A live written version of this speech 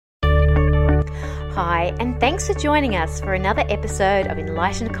Hi, and thanks for joining us for another episode of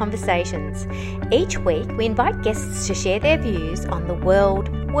Enlightened Conversations. Each week, we invite guests to share their views on the world,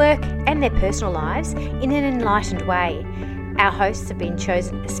 work, and their personal lives in an enlightened way. Our hosts have been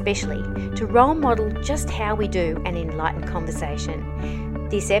chosen especially to role model just how we do an enlightened conversation.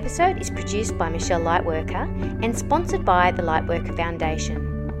 This episode is produced by Michelle Lightworker and sponsored by the Lightworker Foundation.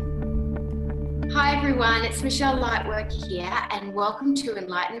 Hi everyone, it's Michelle Lightworker here and welcome to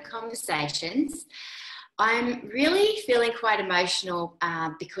Enlightened Conversations. I'm really feeling quite emotional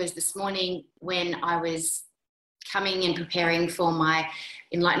because this morning when I was coming and preparing for my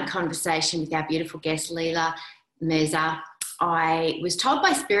Enlightened Conversation with our beautiful guest Leilah, Mirza, I was told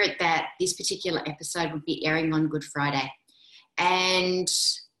by Spirit that this particular episode would be airing on Good Friday. And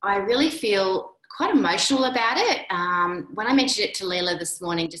I really feel quite emotional about it. When I mentioned it to Leilah this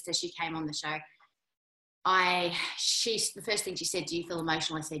morning, just as she came on the show, the first thing she said, "Do you feel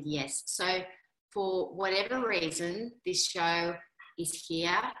emotional?" I said, yes. So for whatever reason, this show is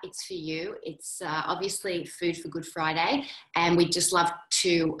here. It's for you. It's obviously food for Good Friday. And we'd just love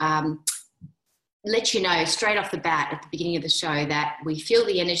to let you know straight off the bat at the beginning of the show that we feel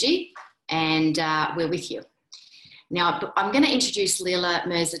the energy and we're with you. Now, I'm going to introduce Leilah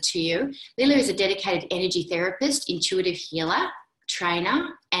Mirza to you. Leilah is a dedicated energy therapist, intuitive healer, trainer,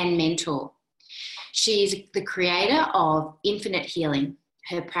 and mentor. She's the creator of Infinite Healing.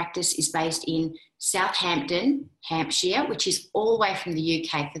 Her practice is based in Southampton, Hampshire, which is all the way from the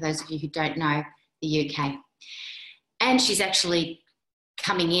UK, for those of you who don't know the UK. And she's actually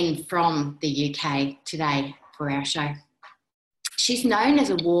coming in from the UK today for our show. She's known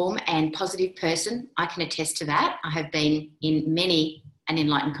as a warm and positive person. I can attest to that. I have been in many an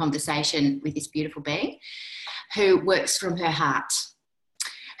enlightened conversation with this beautiful being who works from her heart.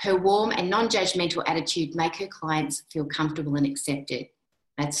 Her warm and non-judgmental attitude make her clients feel comfortable and accepted.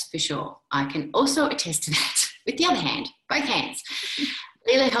 That's for sure. I can also attest to that with the other hand, both hands.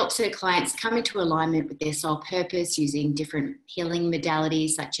 Leilah helps her clients come into alignment with their soul purpose using different healing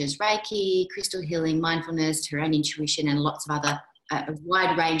modalities such as Reiki, crystal healing, mindfulness, her own intuition, and lots of other, a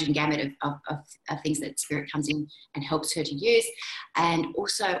wide range and gamut of things that Spirit comes in and helps her to use. And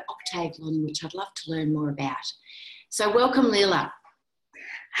also octave learning, which I'd love to learn more about. So welcome, Leilah.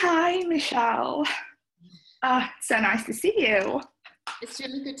 Hi, Michelle. So nice to see you. It's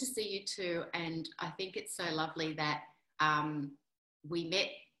really good to see you too. And I think it's so lovely that we met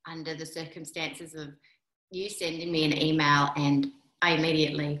under the circumstances of you sending me an email, and I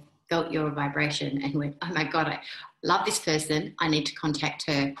immediately felt your vibration and went, oh my God, I love this person. I need to contact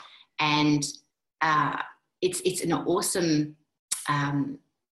her. And it's an awesome,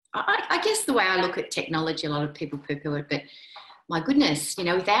 I guess the way I look at technology, a lot of people poo-poo it, but my goodness,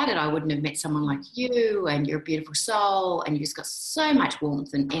 without it, I wouldn't have met someone like you, and you're a beautiful soul, and you've just got so much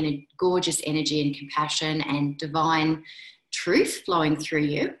warmth and gorgeous energy and compassion and divine truth flowing through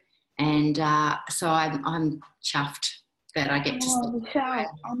you. And so I'm chuffed that I get to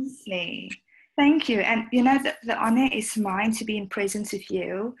Michelle, honestly, thank you. And the honor is mine to be in presence of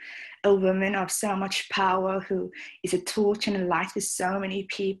you, a woman of so much power who is a torch and a light for so many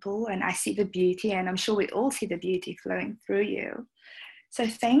people. And I see the beauty, and I'm sure we all see the beauty flowing through you. So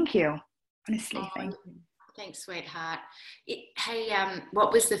thank you. Honestly, thank you. Thanks, sweetheart.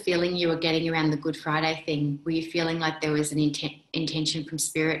 What was the feeling you were getting around the Good Friday thing? Were you feeling like there was an intention from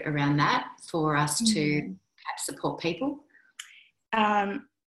Spirit around that for us to perhaps support people?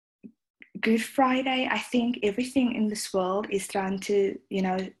 Good Friday, I think everything in this world is trying to,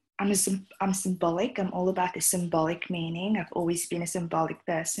 I'm symbolic. I'm all about the symbolic meaning. I've always been a symbolic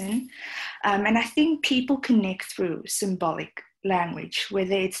person. And I think people connect through symbolic language,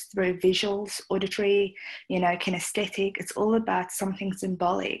 whether it's through visuals, auditory, kinesthetic. It's all about something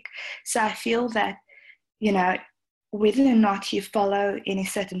symbolic. So I feel that, whether or not you follow any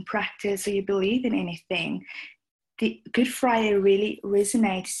certain practice or you believe in anything, the Good Friday really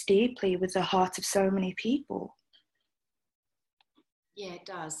resonates deeply with the hearts of so many people. Yeah, it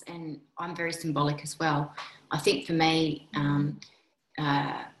does. And I'm very symbolic as well. I think for me,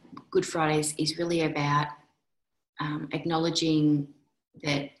 Good Fridays is really about acknowledging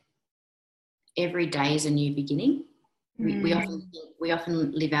that every day is a new beginning. We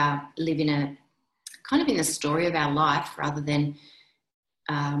often live in a kind of in the story of our life rather than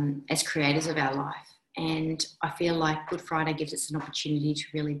as creators of our life. And I feel like Good Friday gives us an opportunity to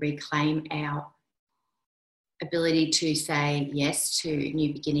really reclaim our ability to say yes to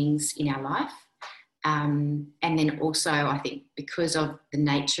new beginnings in our life. And then also, I think, because of the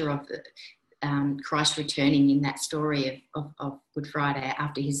nature of the Christ returning in that story of Good Friday,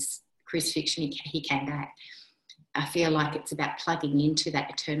 after his crucifixion, he came back. I feel like it's about plugging into that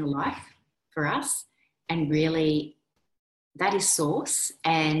eternal life for us, and really that is source,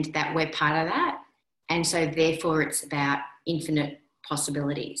 and that we're part of that. And so therefore it's about infinite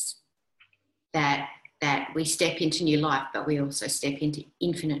possibilities, that we step into new life, but we also step into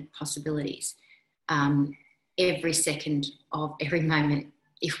infinite possibilities every second of every moment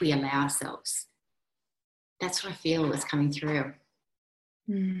if we allow ourselves. That's what I feel is coming through.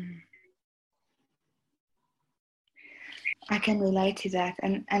 I can relate to that,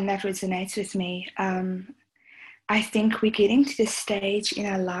 and that resonates with me. I think we're getting to the stage in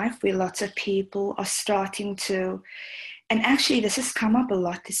our life where lots of people are starting to, and actually this has come up a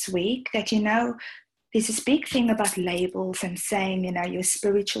lot this week, that, there's this big thing about labels and saying, you're a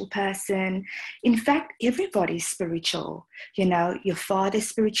spiritual person. In fact, everybody's spiritual. Your father's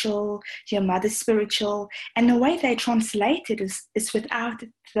spiritual, your mother's spiritual. And the way they translate it is without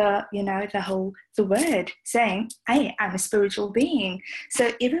the word saying, hey, I'm a spiritual being.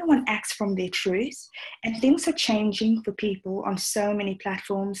 So everyone acts from their truth, and things are changing for people on so many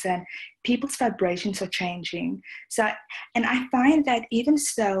platforms, and people's vibrations are changing. So, and I find that even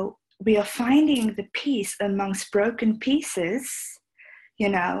so, we are finding the peace amongst broken pieces,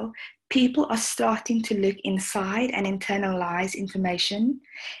 people are starting to look inside and internalize information,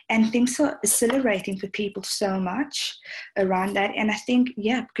 and things are accelerating for people so much around that. And I think,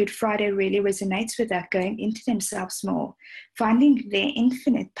 Good Friday really resonates with that, going into themselves more, finding their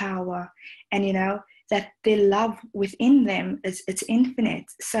infinite power, and, that their love within them it's infinite.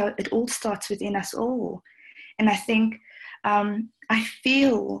 So it all starts within us all. And I think, I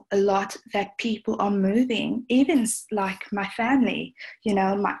feel a lot that people are moving, even like my family.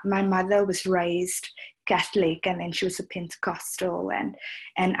 My mother was raised Catholic, and then she was a Pentecostal, and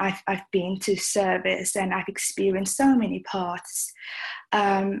I've been to service, and I've experienced so many paths.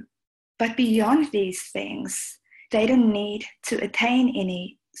 But beyond these things, they don't need to attain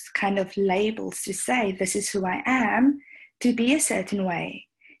any kind of labels to say this is who I am, to be a certain way,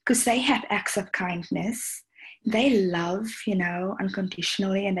 because they have acts of kindness. They love,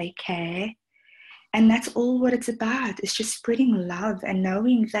 unconditionally, and they care. And that's all what it's about. It's just spreading love and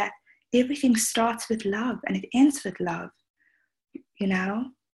knowing that everything starts with love and it ends with love, And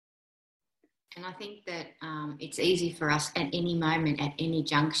I think that it's easy for us at any moment, at any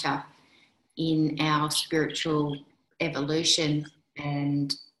juncture in our spiritual evolution,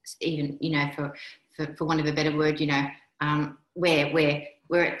 and even, for want of a better word, where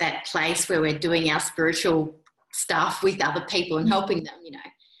we're at that place where we're doing our spiritual stuff with other people and helping them,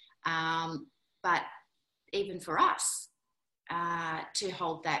 but even for us to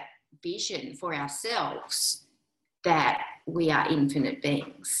hold that vision for ourselves that we are infinite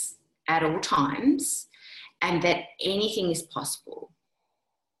beings at all times, and that anything is possible.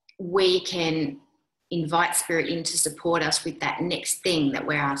 We can invite spirit in to support us with that next thing that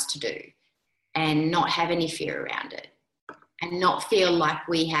we're asked to do, and not have any fear around it, and not feel like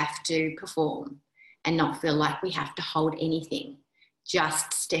we have to perform, and not feel like we have to hold anything,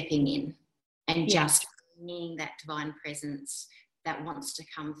 just stepping in and just bringing that divine presence that wants to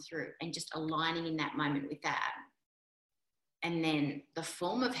come through, and just aligning in that moment with that. And then the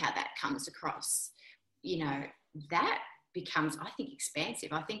form of how that comes across, that becomes, I think,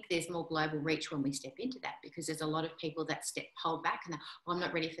 expansive. I think there's more global reach when we step into that, because there's a lot of people that hold back and I'm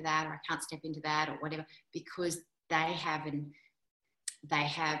not ready for that, or I can't step into that, or whatever, because they have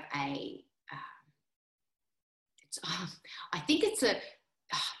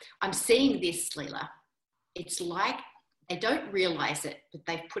I'm seeing this, Leilah. It's like they don't realise it, but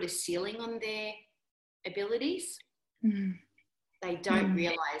they've put a ceiling on their abilities. They don't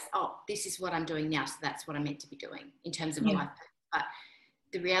realise, this is what I'm doing now, so that's what I'm meant to be doing in terms of life purpose. But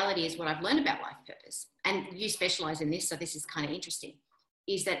the reality is, what I've learned about life purpose, and you specialise in this, so this is kind of interesting,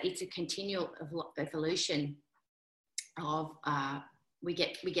 is that it's a continual evolution of we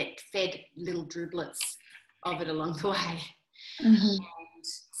get fed little driblets of it along the way, and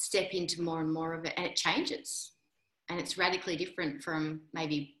step into more and more of it, and it changes, and it's radically different from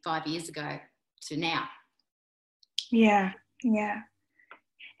maybe 5 years ago to now. Yeah.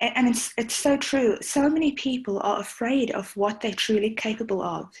 And it's so true. So many people are afraid of what they're truly capable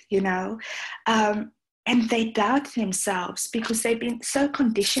of, and they doubt themselves because they've been so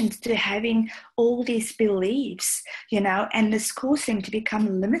conditioned to having all these beliefs, and this causes them to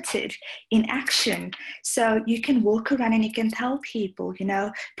become limited in action. So you can walk around and you can tell people,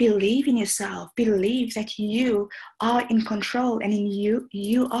 believe in yourself, believe that you are in control, and in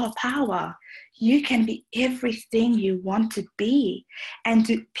you are power. You can be everything you want to be. And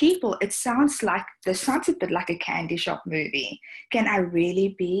to people, this sounds a bit like a candy shop movie. Can I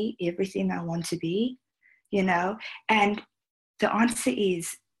really be everything I want to be? And the answer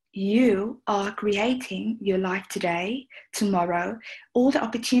is you are creating your life today, tomorrow. All the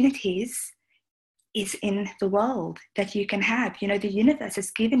opportunities is in the world that you can have. You know, the universe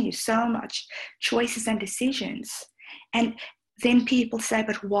has given you so much choices and decisions. And then people say,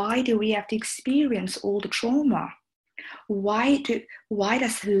 but why do we have to experience all the trauma? Why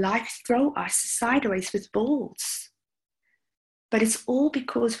does life throw us sideways with balls? But it's all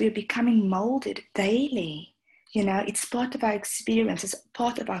because we're becoming molded daily. You know, it's part of our experience, it's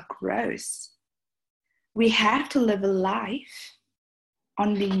part of our growth. We have to live a life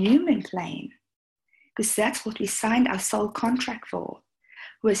on the human plane, because that's what we signed our soul contract for,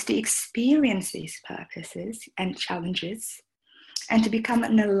 was to experience these purposes and challenges and to become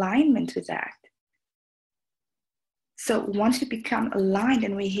in alignment with that. So once we become aligned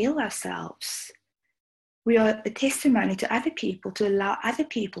and we heal ourselves, we are a testimony to other people, to allow other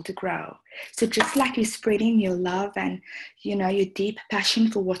people to grow. So just like you're spreading your love and, you know, your deep passion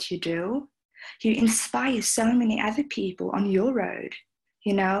for what you do, you inspire so many other people on your road,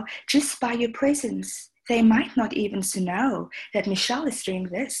 you know, just by your presence. They might not even know that Michelle is doing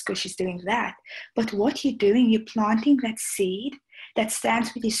this because she's doing that. But what you're doing, you're planting that seed that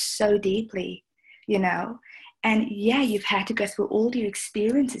stands with you so deeply, you know. And yeah, you've had to go through all your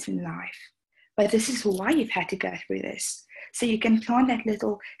experiences in life. But this is why you've had to go through this. So you can plant that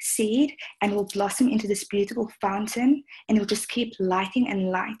little seed and it will blossom into this beautiful fountain, and it will just keep lighting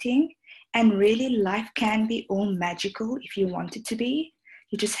and lighting. And really, life can be all magical if you want it to be.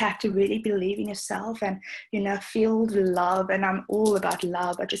 You just have to really believe in yourself and, you know, feel the love. And I'm all about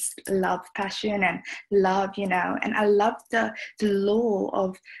love. I just love passion and love, you know. And I love the law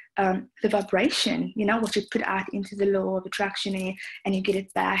of the vibration, you know, what you put out into the law of attraction and you get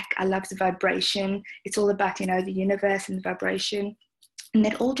it back. I love the vibration. It's all about, you know, the universe and the vibration. And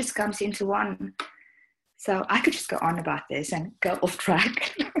it all just comes into one. So I could just go on about this and go off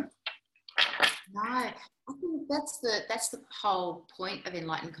track. No, I think that's the whole point of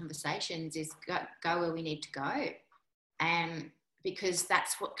Enlightened Conversations, is go where we need to go. Because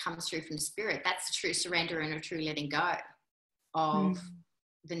that's what comes through from spirit. That's the true surrender and a true letting go of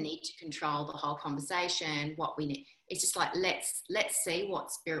the need to control the whole conversation, what we need. It's just like, let's see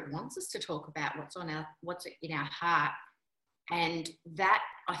what spirit wants us to talk about, what's in our heart. And that,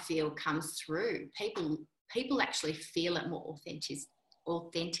 I feel, comes through. People actually feel it more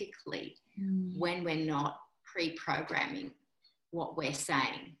authentically when we're not pre-programming what we're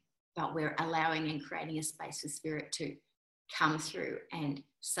saying, but we're allowing and creating a space for spirit to come through and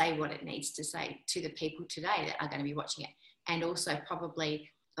say what it needs to say to the people today that are going to be watching it. And also probably,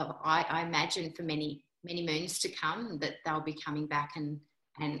 I imagine for many, many moons to come, that they'll be coming back and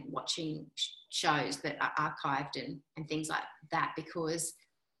watching shows that are archived and things like that, because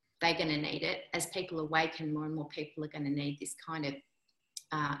they're going to need it. As people awaken, more and more people are going to need this kind of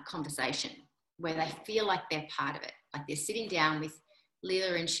conversation where they feel like they're part of it. Like they're sitting down with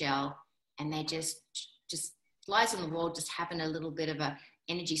Leilah and Shell, and they're just flies on the wall, just having a little bit of a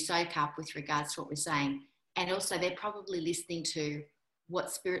energy soak up with regards to what we're saying. And also they're probably listening to what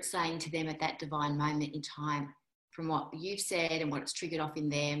Spirit's saying to them at that divine moment in time, from what you've said and what it's triggered off in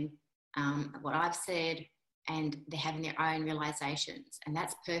them, what I've said, and they're having their own realizations. And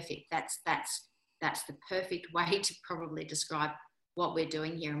that's perfect. That's the perfect way to probably describe what we're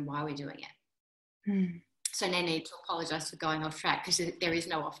doing here and why we're doing it. So no need to apologise for going off track, because there is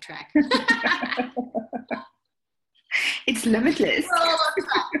no off track. It's limitless.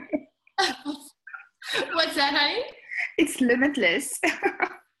 What's that, honey? It's limitless.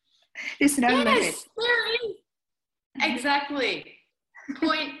 There's no limit. Yes, there is. Exactly.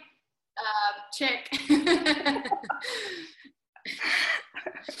 Point. Check.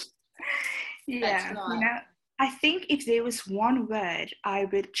 Yeah, you know, I think if there was one word I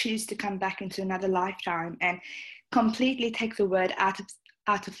would choose to come back into another lifetime and completely take the word out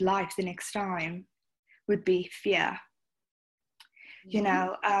of life the next time, would be fear. You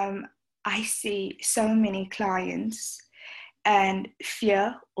know, I see so many clients and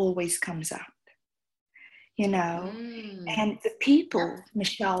fear always comes up, you know, and the people,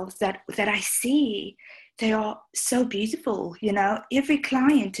 Michelle, that I see, they are so beautiful. You know, every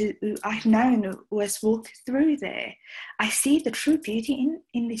client who I've known who has walked through there, I see the true beauty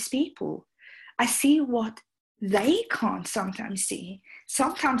in these people. I see what they can't sometimes see.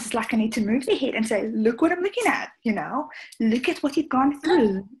 Sometimes it's like I need to move their head and say, look what I'm looking at, you know, look at what you've gone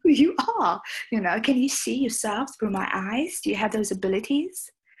through, look who you are, you know, can you see yourself through my eyes? Do you have those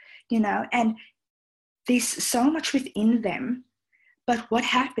abilities? You know, and there's so much within them, But what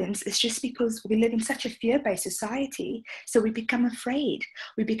happens is just because we live in such a fear-based society, so we become afraid.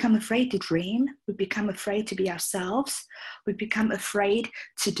 We become afraid to dream. We become afraid to be ourselves. We become afraid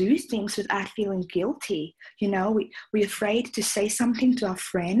to do things without feeling guilty. You know, we're afraid to say something to our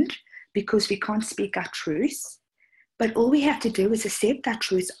friend because we can't speak our truth. But all we have to do is accept that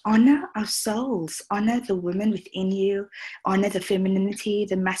truth, honor our souls, honor the woman within you, honor the femininity,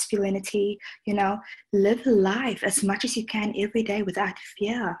 the masculinity, you know, live life as much as you can every day without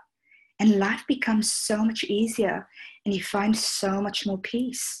fear. And life becomes so much easier and you find so much more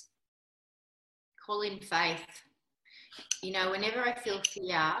peace. Call in faith. You know, whenever I feel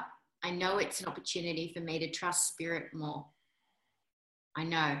fear, I know it's an opportunity for me to trust spirit more. I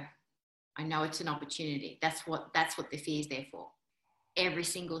know it's an opportunity. That's what the fear is there for. Every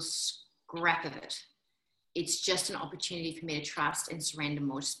single scrap of it. It's just an opportunity for me to trust and surrender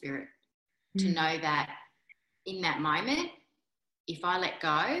more to spirit. To know that in that moment, if I let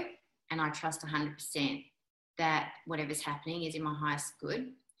go and I trust 100% that whatever's happening is in my highest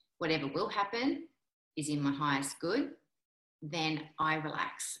good, whatever will happen is in my highest good, then I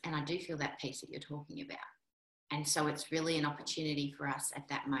relax and I do feel that peace that you're talking about. And so it's really an opportunity for us at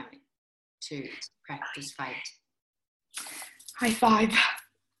that moment to practice faith. High five.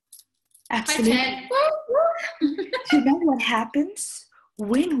 Absolutely. High 10. Do you know what happens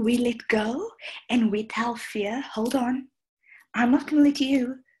when we let go and we tell fear, hold on, I'm not going to let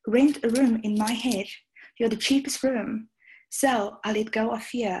you rent a room in my head. You're the cheapest room. So I let go of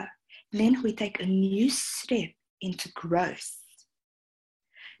fear. Then we take a new step into growth.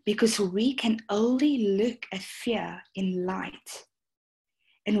 Because we can only look at fear in light.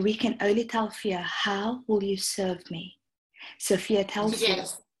 And we can only tell fear, how will you serve me? So fear tells you,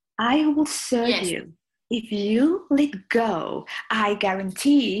 I will serve you. If you let go, I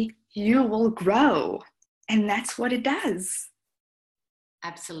guarantee you will grow. And that's what it does.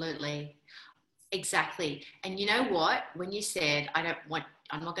 Absolutely. Exactly. And you know what? When you said, I'm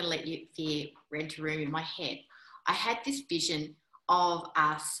not going to let you fear rent a room in my head, I had this vision of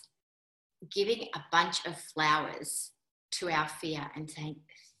us giving a bunch of flowers to our fear and saying,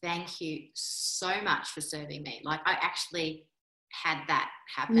 thank you so much for serving me. Like I actually had that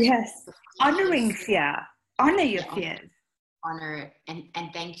happen. Yes. Honoring fear. Honor your fears. Honor it and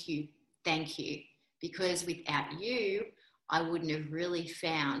thank you. Thank you. Because without you, I wouldn't have really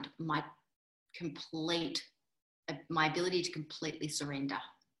found my ability to completely surrender.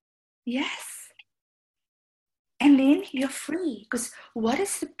 Yes. And then you're free. Because what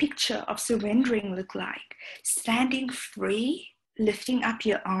does the picture of surrendering look like? Standing free, lifting up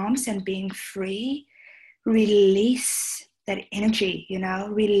your arms and being free. Release that energy,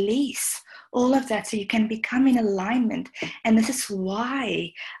 release all of that so you can become in alignment. And this is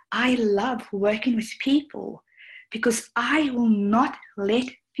why I love working with people, because I will not let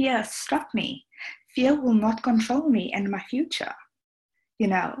fear stop me. Fear will not control me and my future,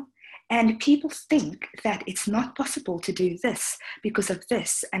 And people think that it's not possible to do this because of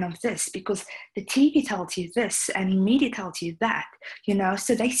this and of this, because the TV tells you this and media tells you that,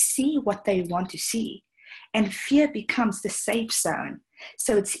 so they see what they want to see. And fear becomes the safe zone.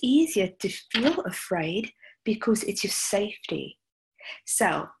 So it's easier to feel afraid because it's your safety.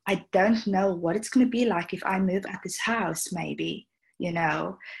 So I don't know what it's going to be like if I move out this house, maybe,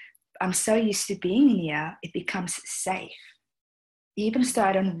 I'm so used to being in here, it becomes safe. Even though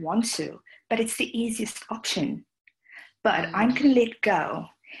I don't want to, but it's the easiest option. But I'm going to let go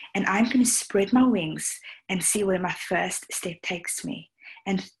and I'm going to spread my wings and see where my first step takes me.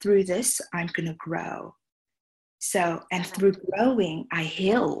 And through this, I'm going to grow. So, and through growing, I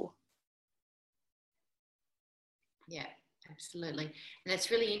heal. Yeah, absolutely. And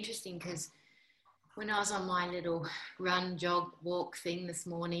it's really interesting because when I was on my little run, jog, walk thing this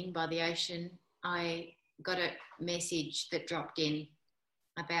morning by the ocean, I got a message that dropped in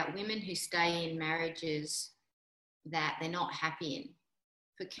about women who stay in marriages that they're not happy in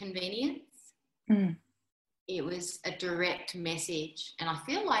for convenience. It was a direct message. And I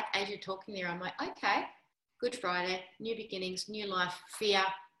feel like as you're talking there, I'm like, okay, Good Friday, new beginnings, new life, fear.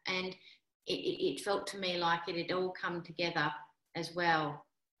 And it felt to me like it had all come together as well,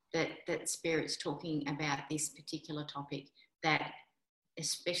 that Spirit's talking about this particular topic, that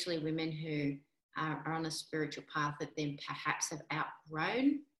especially women who are on a spiritual path that then perhaps have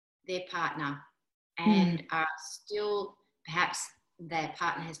outgrown their partner and are still, perhaps their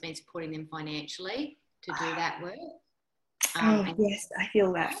partner has been supporting them financially to do that work. Yes, I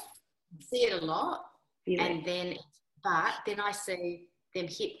feel that. I see it a lot. But then I see them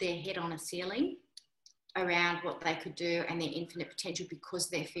hit their head on a ceiling around what they could do and their infinite potential because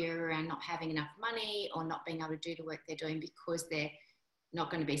their fear around not having enough money or not being able to do the work they're doing because they're not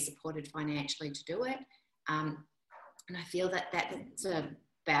going to be supported financially to do it. And I feel that that's a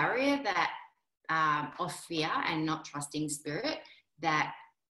barrier that of fear and not trusting spirit that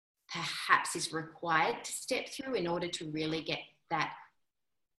perhaps is required to step through in order to really get that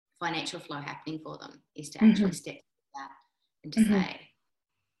financial flow happening for them, is to actually step through that and to say,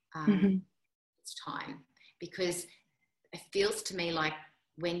 it's time. Because it feels to me like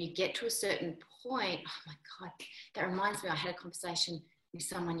when you get to a certain point, oh my God, that reminds me, I had a conversation with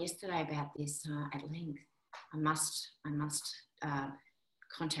someone yesterday about this at length. I must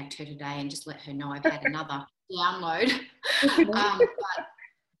contact her today and just let her know I've had another download.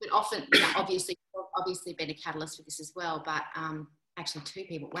 But often, obviously been a catalyst for this as well. But actually 2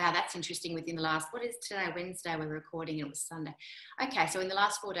 people. Wow, that's interesting. Within the last, what is today? Wednesday, we're recording, and it was Sunday. Okay, so in the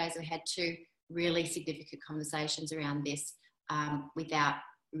last 4 days, I had 2 really significant conversations around this without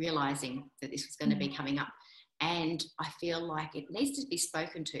realising that this was going to be coming up. And I feel like it needs to be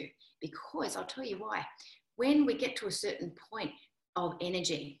spoken to, because I'll tell you why. When we get to a certain point of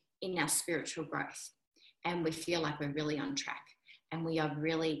energy in our spiritual growth and we feel like we're really on track and we are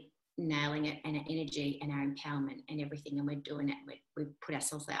really nailing it, and our energy and our empowerment and everything, and we're doing it, we put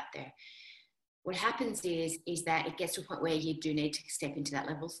ourselves out there, what happens is that it gets to a point where you do need to step into that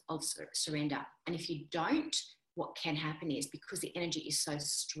level of surrender. And if you don't, what can happen is, because the energy is so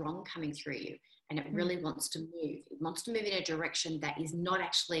strong coming through you and it really wants to move, it wants to move in a direction that is not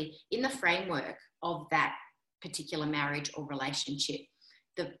actually in the framework of that particular marriage or relationship.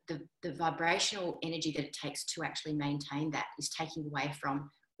 The vibrational energy that it takes to actually maintain that is taking away from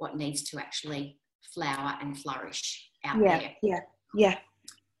what needs to actually flower and flourish out there. Yeah.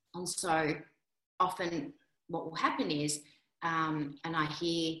 And so often what will happen is, and I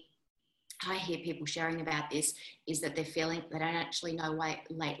hear people sharing about this, is that they're feeling, they don't actually know why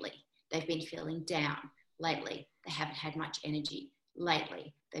lately. They've been feeling down lately. They haven't had much energy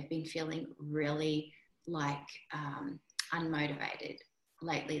lately. They've been feeling really like unmotivated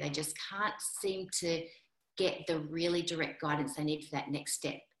lately. They just can't seem to get the really direct guidance they need for that next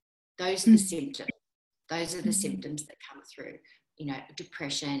step. Those are the symptoms. Those are the symptoms that come through,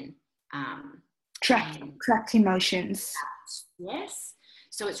 depression. Trapped emotions. Yes.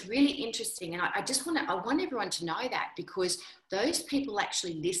 So it's really interesting. And I want everyone to know that, because those people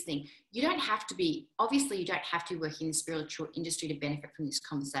actually listening, you don't have to be working in the spiritual industry to benefit from this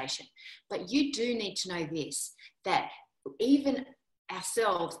conversation. But you do need to know this, that even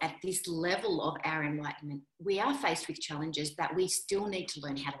ourselves at this level of our enlightenment, we are faced with challenges that we still need to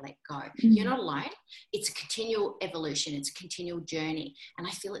learn how to let go. You're not alone. It's a continual evolution. It's a continual journey. And I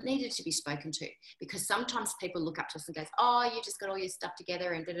feel it needed to be spoken to, because sometimes people look up to us and goes, oh, you just got all your stuff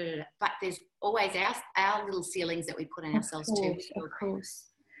together and da-da-da-da. But there's always our little ceilings that we put on ourselves too.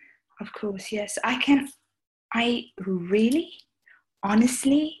 Of course, yes. I really,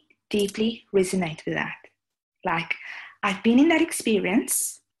 honestly, deeply resonate with that. Like, I've been in that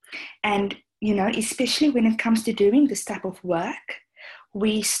experience, and, especially when it comes to doing this type of work,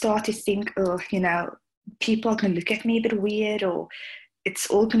 we start to think, people can look at me a bit weird, or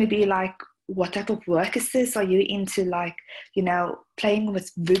it's all going to be like, what type of work is this? Are you into playing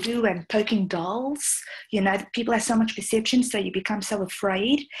with voodoo and poking dolls? People have so much perception, so you become so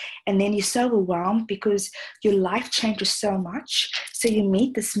afraid, and then you're so overwhelmed because your life changes so much. So you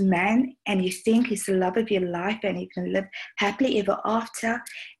meet this man and you think he's the love of your life and you can live happily ever after.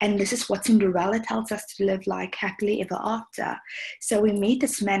 And this is what Cinderella tells us, to live like happily ever after. So we meet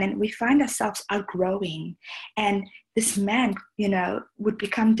this man and we find ourselves outgrowing, and this man, would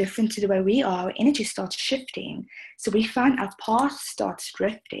become different to the way we are. Our energy starts shifting. So we find our path starts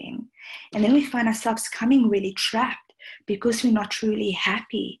drifting. And then we find ourselves coming really trapped because we're not truly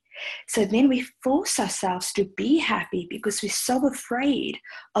happy. So then we force ourselves to be happy because we're so afraid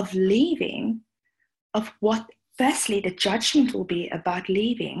of leaving, of what, firstly, the judgment will be about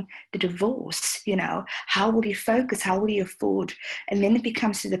leaving, the divorce, how will you focus, how will you afford? And then it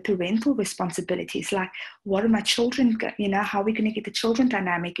becomes to the parental responsibilities, like, what are my children, how are we going to get the children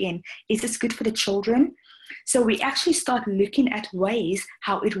dynamic in? Is this good for the children? So we actually start looking at ways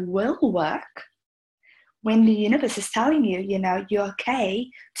how it will work when the universe is telling you, you're okay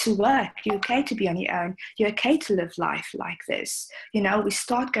to work, you're okay to be on your own, you're okay to live life like this. We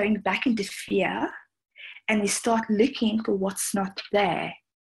start going back into fear, and we start looking for what's not there.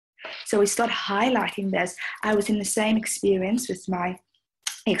 So we start highlighting this. I was in the same experience with my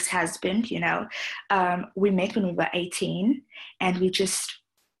ex-husband, we met when we were 18, and we just,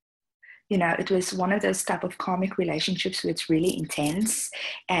 it was one of those type of karmic relationships where it's really intense,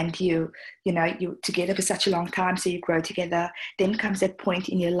 and you're together for such a long time, so you grow together. Then comes that point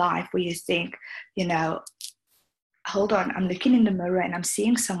in your life where you think, hold on, I'm looking in the mirror and I'm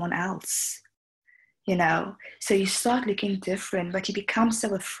seeing someone else, you know? So you start looking different, but you become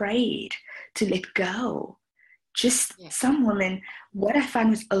so afraid to let go. Just some women, what I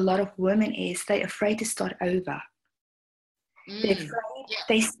find with a lot of women is they're afraid to start over. They're afraid,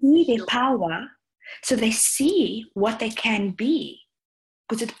 they see their power, so they see what they can be.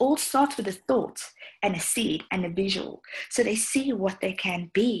 Because it all starts with a thought and a seed and a visual. So they see what they can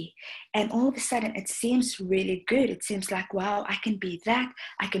be. And all of a sudden, it seems really good. It seems like, wow, I can be that.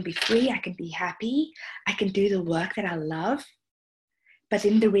 I can be free. I can be happy. I can do the work that I love. But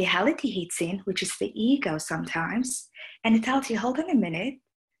then the reality hits in, which is the ego sometimes. And it tells you, hold on a minute,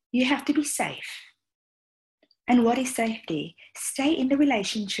 you have to be safe. And what is safety? Stay in the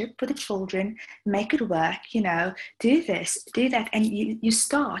relationship with the children, make it work, you know, do this, do that. And you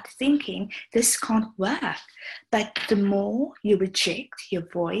start thinking this can't work. But the more you reject your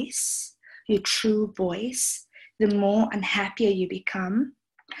voice, your true voice, the more unhappier you become,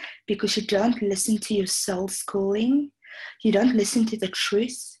 because you don't listen to your soul's calling. You don't listen to the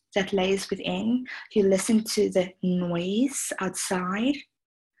truth that lays within. You listen to the noise outside,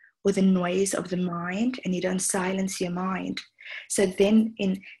 or the noise of the mind, and you don't silence your mind. So then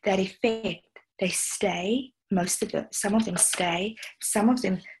in that effect, they stay, some of them stay, some of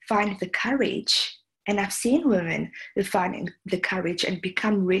them find the courage. And I've seen women who find the courage and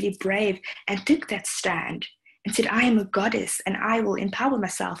become really brave and took that stand and said, I am a goddess and I will empower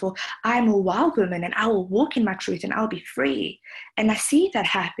myself, or I am a wild woman and I will walk in my truth and I'll be free. And I see that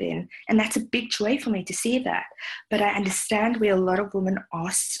happen. And that's a big joy for me to see that. But I understand where a lot of women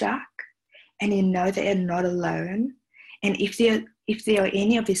are stuck, and you know they are not alone. And if there are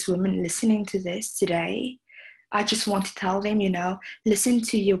any of these women listening to this today, I just want to tell them, you know, listen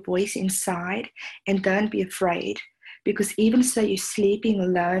to your voice inside and don't be afraid. Because even so you're sleeping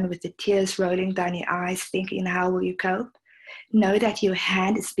alone with the tears rolling down your eyes, thinking, how will you cope? Know that your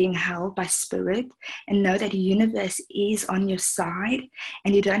hand is being held by spirit, and know that the universe is on your side,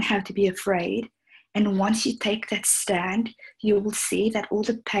 and you don't have to be afraid. And once you take that stand, you will see that all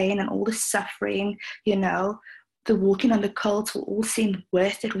the pain and all the suffering, you know, the walking on the coals will all seem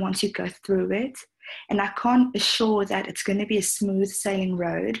worth it once you go through it. And I can't assure that it's going to be a smooth sailing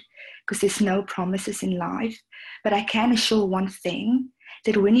road, because there's no promises in life. But I can assure one thing,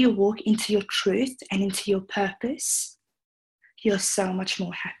 that when you walk into your truth and into your purpose, you're so much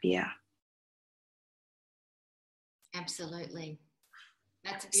more happier. Absolutely.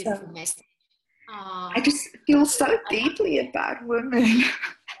 That's a beautiful message. I just feel so deeply about women.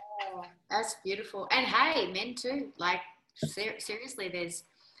 Oh, that's beautiful. And hey, men too. Like, seriously, there's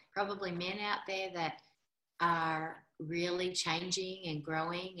probably men out there that are really changing and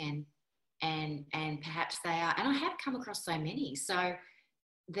growing, and perhaps they are, and I have come across so many, so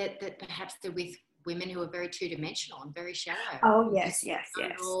that perhaps they're with women who are very two-dimensional and very shallow. Oh yes. Not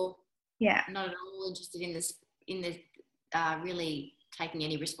at all interested in this really taking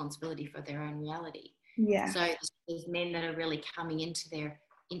any responsibility for their own reality. Yeah. So there's men that are really coming into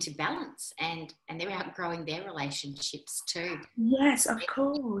balance, and they're outgrowing their relationships too. Yes, of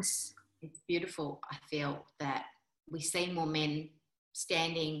course. It's beautiful. I feel that we see more men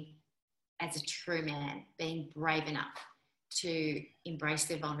standing as a true man, being brave enough to embrace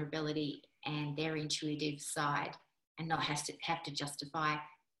their vulnerability and their intuitive side, and not have to justify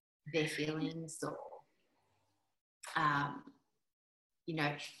their feelings or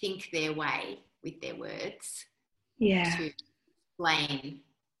think their way with their words to explain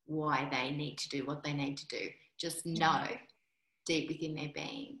why they need to do what they need to do. Just know deep within their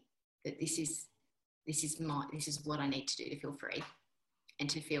being that this is what I need to do to feel free and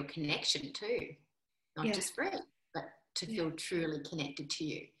to feel connection too, not just free, but to feel truly connected to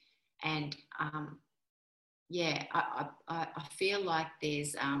you. And I feel like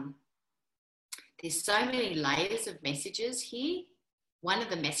there's so many layers of messages here. One of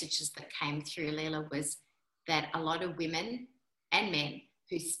the messages that came through, Leilah, was that a lot of women and men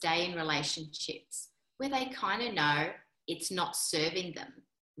who stay in relationships where they kind of know it's not serving them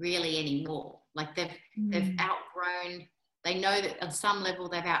really anymore. Like they've outgrown, they know that on some level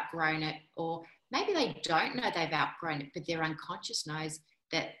they've outgrown it, or maybe they don't know they've outgrown it, but their unconscious knows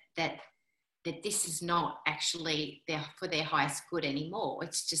that this is not actually for their highest good anymore.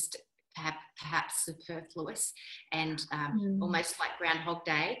 It's just perhaps superfluous, and almost like Groundhog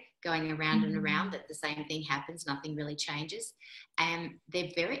Day, going around and around, that the same thing happens, nothing really changes. And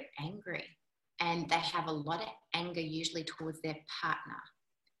they're very angry, and they have a lot of anger usually towards their partner.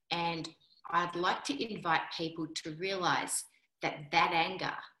 And I'd like to invite people to realise that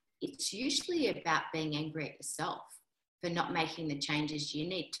anger, it's usually about being angry at yourself for not making the changes you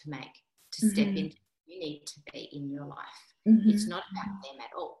need to make to step into you need to be in your life. Mm-hmm. It's not about them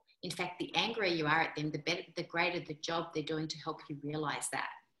at all. In fact, the angrier you are at them, the greater the job they're doing to help you realize that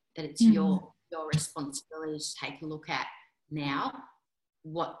it's your responsibility to take a look at now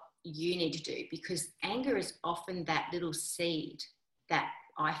what you need to do, because anger is often that little seed that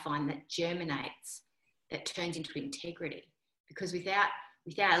I find that germinates, that turns into integrity. Because without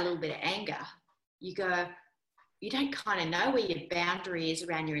a little bit of anger, you don't kind of know where your boundary is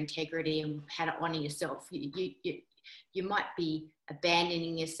around your integrity and how to honour yourself. You might be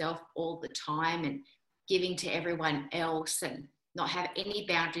abandoning yourself all the time and giving to everyone else and not have any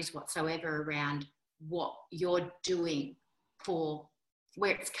boundaries whatsoever around what you're doing for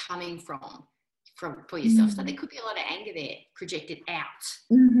where it's coming from for yourself. So there could be a lot of anger there projected out.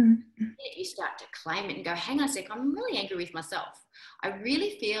 You start to claim it and go, hang on a sec, I'm really angry with myself. I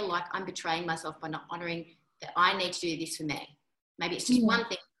really feel like I'm betraying myself by not honouring that I need to do this for me. Maybe it's just one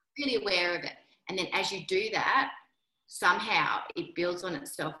thing, really aware of it. And then as you do that, somehow it builds on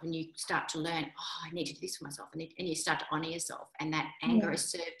itself and you start to learn, I need to do this for myself. And you start to honour yourself. And that anger has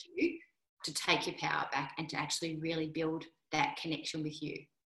served you to take your power back and to actually really build that connection with you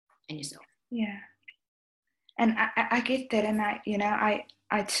and yourself. Yeah. And I get that. And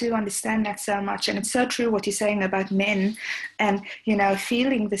I too understand that so much. And it's so true what you're saying about men and,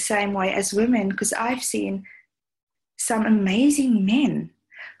 feeling the same way as women, because I've seen some amazing men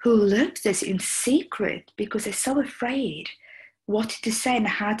who live this in secret because they're so afraid what to say and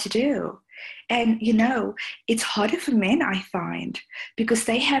how to do. And, it's harder for men, I find, because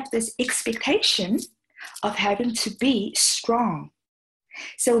they have this expectation of having to be strong.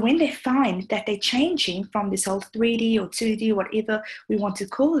 So when they find that they're changing from this whole 3D or 2D, whatever we want to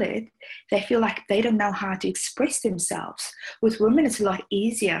call it, they feel like they don't know how to express themselves. With women, it's a lot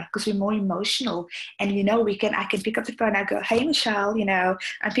easier because we're more emotional. And, I can pick up the phone and go, hey, Michelle,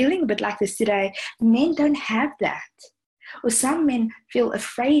 I'm feeling a bit like this today. Men don't have that. Or some men feel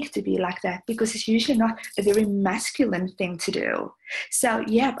afraid to be like that because it's usually not a very masculine thing to do. So,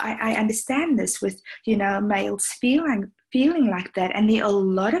 I understand this with, males feeling like that. And there are a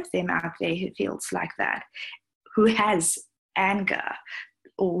lot of them out there who feels like that, who has anger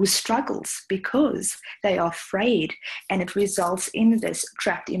or who struggles because they are afraid, and it results in this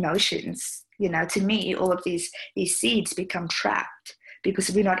trapped emotions. To me, all of these seeds become trapped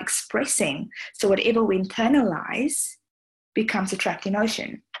because we're not expressing. So whatever we internalize becomes a trapped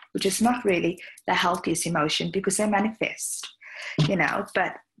emotion, which is not really the healthiest emotion because they manifest,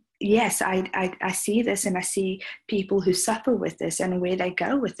 but yes, I see this, and I see people who suffer with this and where they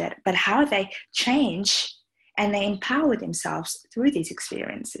go with it, but how they change and they empower themselves through these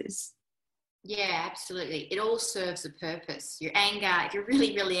experiences. Yeah, absolutely. It all serves a purpose. Your anger, if you're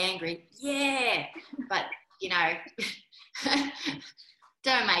really, really angry, but,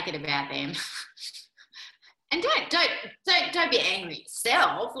 don't make it about them. And don't be angry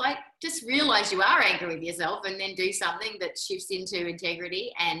yourself. Like, just realise you are angry with yourself and then do something that shifts into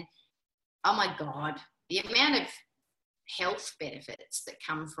integrity. And, oh my God, the amount of health benefits that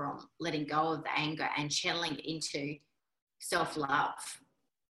come from letting go of the anger and channeling it into self-love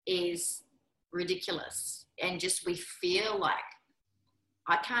is ridiculous. And just we feel like,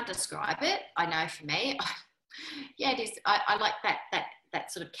 I can't describe it. I know for me, it is. I like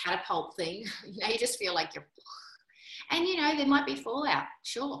that sort of catapult thing. You just feel like you're, and there might be fallout.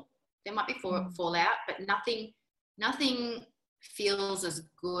 Sure, there might be fallout, but nothing feels as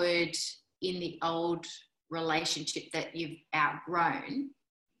good in the old relationship that you've outgrown.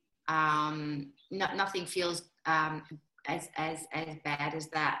 Nothing feels as bad as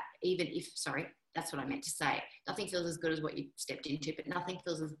that. Even if, sorry, that's what I meant to say. Nothing feels as good as what you stepped into, but nothing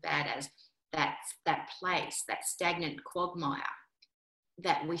feels as bad as that place, that stagnant quagmire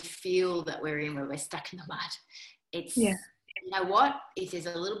that we feel that we're in, where we're stuck in the mud. It's, you know what, if there's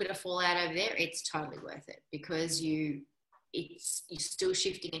a little bit of fallout over there, it's totally worth it, because you're still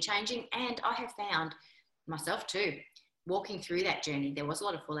shifting and changing. And I have found myself too, walking through that journey, there was a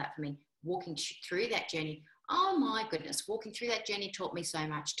lot of fallout for me, walking through that journey. Oh my goodness, walking through that journey taught me so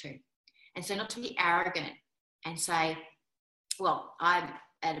much too. And so not to be arrogant and say, well, I'm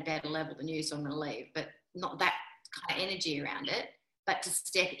at a better level than you, so I'm going to leave, but not that kind of energy around it, but to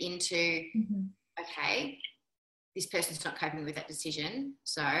step into, okay, this person's not coping with that decision,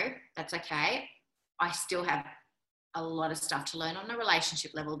 so that's okay. I still have a lot of stuff to learn on a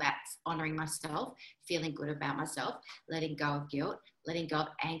relationship level about honouring myself, feeling good about myself, letting go of guilt, letting go of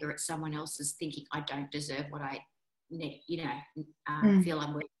anger at someone else's thinking I don't deserve what I need, feel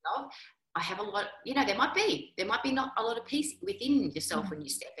I'm worthy of. I have a lot, there might be not a lot of peace within yourself when you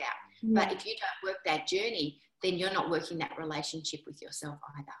step out. But if you don't work that journey, then you're not working that relationship with yourself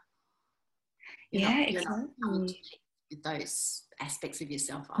either. You're not coming to exactly. peace with those aspects of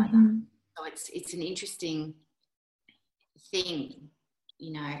yourself either. Mm-hmm. So it's an interesting thing,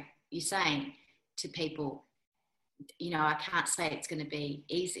 you're saying to people, I can't say it's going to be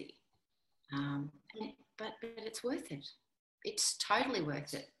easy, but it's worth it. It's totally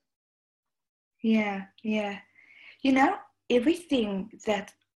worth it. Yeah, yeah. Everything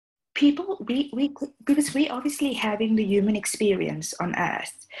that people, because we obviously having the human experience on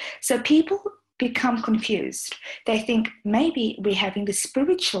earth, so people become confused. They think maybe we're having the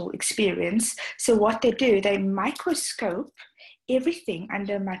spiritual experience, so what they do, they microscope everything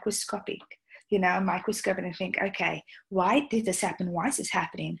under microscopic, microscope, and think, okay, why did this happen? Why is this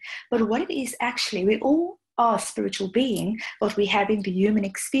happening? But what it is actually, we all are spiritual being, but we're having the human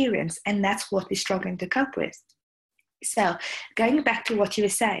experience, and that's what we're struggling to cope with. So going back to what you were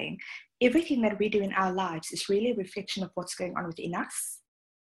saying, everything that we do in our lives is really a reflection of what's going on within us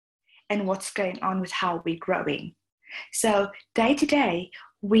and what's going on with how we're growing. So day to day,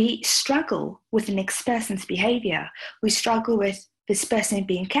 we struggle with the next person's behavior. We struggle with this person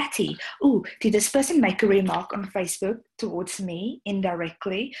being catty. Oh, did this person make a remark on Facebook towards me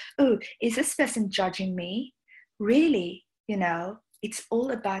indirectly? Oh, is this person judging me? Really, it's all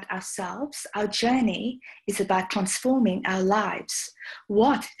about ourselves. Our journey is about transforming our lives.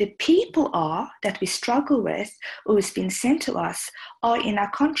 What the people are that we struggle with or has been sent to us are in our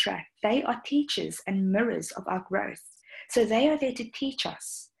contract. They are teachers and mirrors of our growth. So they are there to teach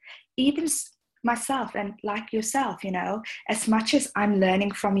us. Even myself and like yourself, as much as I'm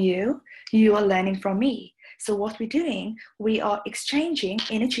learning from you, you are learning from me. So what we're doing, we are exchanging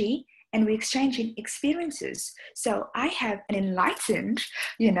energy and we're exchanging experiences. So I have an enlightened,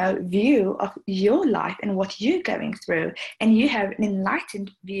 view of your life and what you're going through, and you have an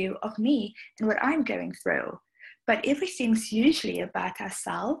enlightened view of me and what I'm going through. But everything's usually about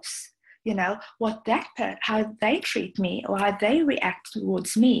ourselves. How they treat me or how they react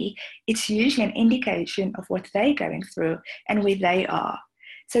towards me, it's usually an indication of what they're going through and where they are.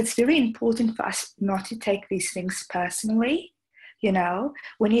 So it's very important for us not to take these things personally.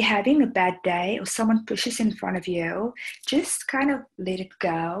 When you're having a bad day or someone pushes in front of you, just kind of let it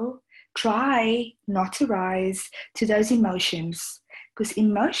go. Try not to rise to those emotions, because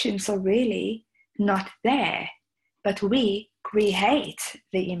emotions are really not there, but we create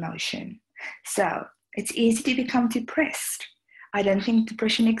the emotion. So it's easy to become depressed. I don't think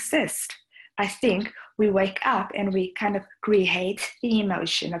depression exists. I think we wake up and we kind of create the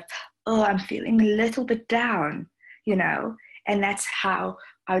emotion of, oh, I'm feeling a little bit down, and that's how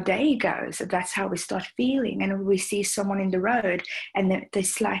our day goes. That's how we start feeling. And we see someone in the road and they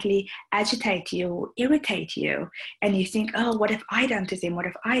slightly agitate you or irritate you, and you think, oh, what have I done to them? What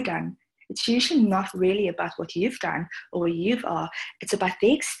have I done? It's usually not really about what you've done or where you are. It's about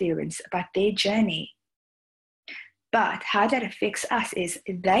their experience, about their journey. But how that affects us is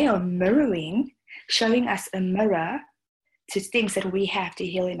they are mirroring, showing us a mirror to things that we have to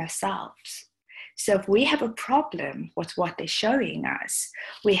heal in ourselves. So if we have a problem with what they're showing us,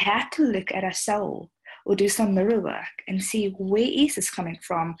 we have to look at our soul or do some mirror work and see, where is this coming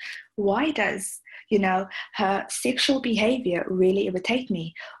from? Why does, her sexual behavior really irritate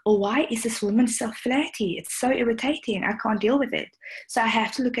me? Or why is this woman so flirty? It's so irritating. I can't deal with it. So I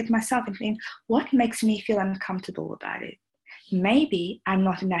have to look at myself and think, what makes me feel uncomfortable about it? Maybe I'm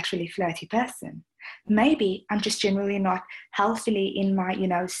not a naturally flirty person. Maybe I'm just generally not healthily in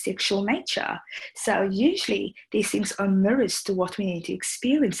my, sexual nature. So usually these things are mirrors to what we need to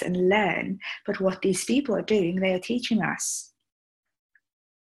experience and learn. But what these people are doing, they are teaching us.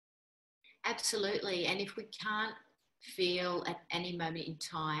 Absolutely. And if we can't feel at any moment in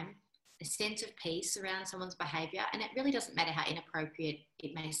time a sense of peace around someone's behaviour, and it really doesn't matter how inappropriate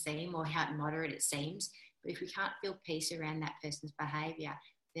it may seem or how immoderate it seems, but if we can't feel peace around that person's behaviour,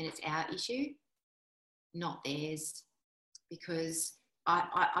 then it's our issue, not theirs. Because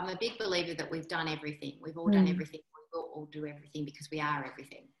I'm a big believer that we've done everything. We've all done everything. We will all do everything because we are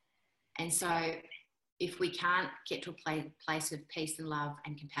everything. And so if we can't get to a place of peace and love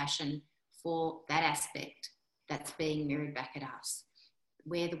and compassion for that aspect that's being mirrored back at us,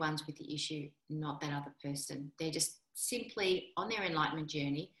 we're the ones with the issue, not that other person. They're just simply on their enlightenment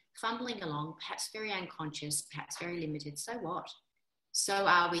journey, fumbling along, perhaps very unconscious, perhaps very limited. So what? So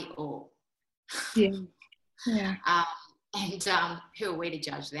are we all. Yeah. Yeah. And who are we to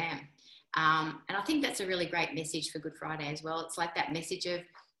judge them? And I think that's a really great message for Good Friday as well. It's like that message of,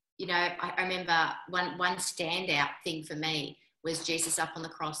 I remember one standout thing for me was Jesus up on the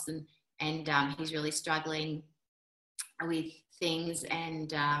cross, and he's really struggling with things, and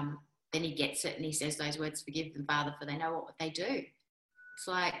then he gets it and he says those words, forgive them, Father, for they know what they do. It's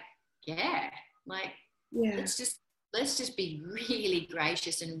like, yeah, like Yeah. let's just be really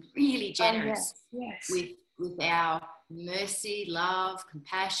gracious and really generous Yes. with our mercy, love,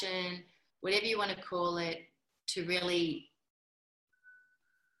 compassion, whatever you want to call it, to really,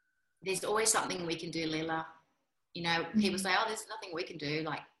 there's always something we can do, Leilah. You know, people say, oh, there's nothing we can do.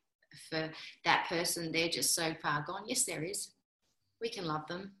 Like, for that person, they're just so far gone. Yes, there is. We can love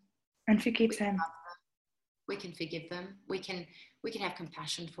them. And forgive them. We can forgive them. We can have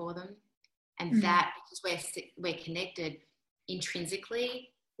compassion for them. And that, because we're connected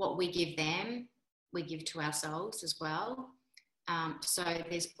intrinsically, what we give them, we give to ourselves as well. So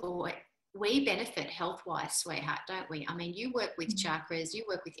there's always, we benefit health-wise, sweetheart, don't we? I mean, you work with chakras, you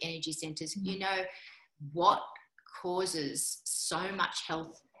work with energy centers. You know what causes so much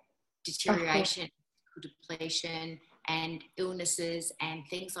health deterioration, depletion, and illnesses and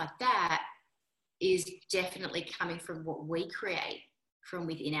things like that is definitely coming from what we create from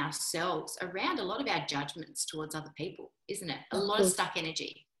within ourselves around a lot of our judgments towards other people, isn't it? A lot of stuck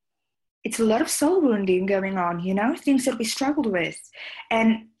energy. It's a lot of soul wounding going on, you know, things that we struggled with.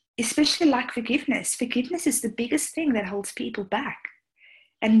 And especially like forgiveness. Forgiveness is the biggest thing that holds people back.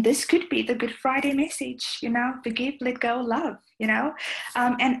 And this could be the Good Friday message, you know, forgive, let go, love, you know.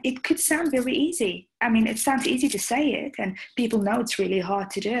 And it could sound very easy. I mean, it sounds easy to say it, and people know it's really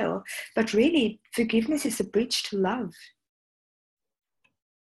hard to do. But really, forgiveness is a bridge to love.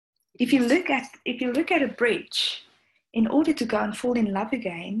 If you look at a bridge, in order to go and fall in love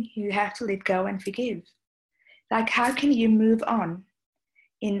again, you have to let go and forgive. Like, how can you move on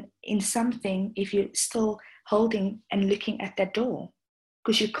in something if you're still holding and looking at that door?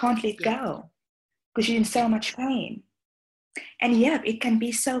 Because you can't let go, because you're in so much pain. And yeah, it can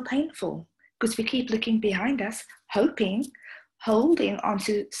be so painful because we keep looking behind us, holding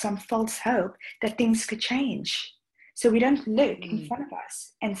onto some false hope that things could change. So we don't look in front of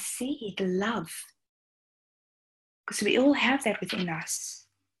us and see the love, because we all have that within us.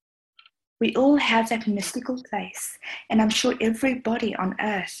 We all have that mystical place. And I'm sure everybody on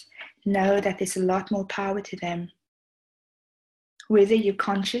earth know that there's a lot more power to them. Whether you're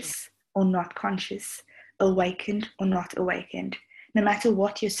conscious or not conscious, awakened or not awakened, no matter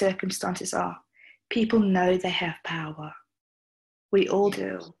what your circumstances are, people know they have power. We all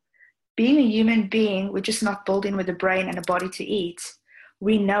do. Being a human being, we're just not built in with a brain and a body to eat.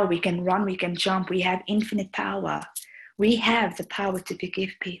 We know we can run, we can jump, we have infinite power. We have the power to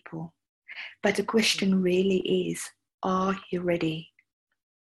forgive people. But the question really is, are you ready?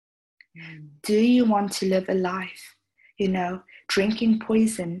 Do you want to live a life, you know, drinking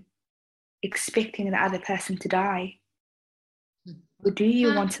poison, expecting the other person to die? Or do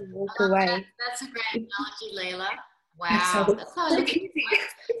you want to walk away? That's a great analogy, Leilah. Wow. That's how I look at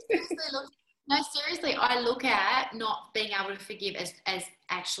No, seriously, I look at not being able to forgive as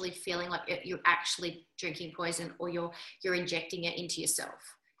actually feeling like you're actually drinking poison, or you're injecting it into yourself.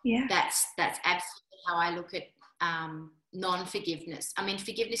 Yeah. That's absolutely how I look at non-forgiveness. I mean,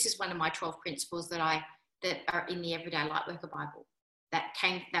 forgiveness is one of my 12 principles that are in the Everyday Lightworker Bible that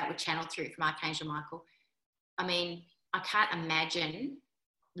were channeled through from Archangel Michael. I mean, I can't imagine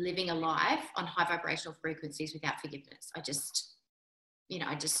living a life on high vibrational frequencies without forgiveness. I just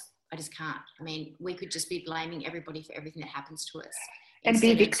can't. I mean, we could just be blaming everybody for everything that happens to us. And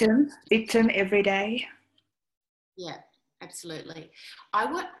be victim every day. Yeah, absolutely.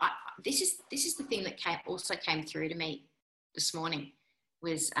 This is the thing that came through to me this morning,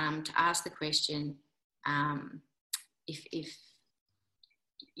 was to ask the question, if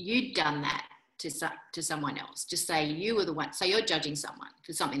you'd done that to someone else, just say you were the one, so you're judging someone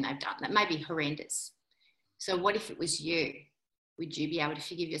for something they've done that may be horrendous. So what if it was you? Would you be able to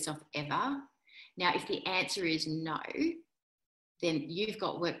forgive yourself ever? Now, if the answer is no, then you've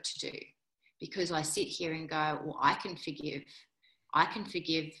got work to do, because I sit here and go, well, I can forgive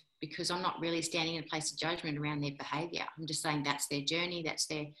because I'm not really standing in a place of judgment around their behaviour. I'm just saying that's their journey,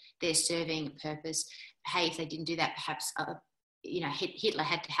 they're serving a purpose. Hey, if they didn't do that, perhaps Hitler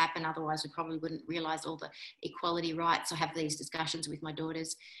had to happen, otherwise we probably wouldn't realise all the equality rights. I have these discussions with my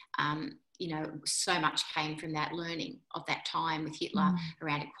daughters. So much came from that learning of that time with Hitler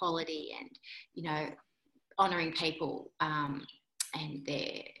around equality and, honouring people and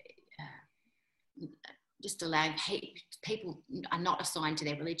their just allowing people are not assigned to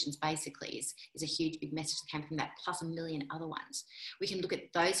their religions, basically, is a huge big message that came from that, plus a million other ones. We can look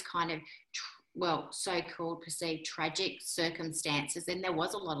at those kind of so-called perceived tragic circumstances, and there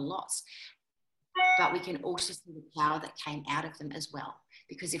was a lot of loss, but we can also see the power that came out of them as well.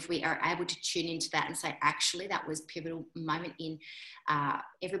 Because if we are able to tune into that and say, actually, that was a pivotal moment in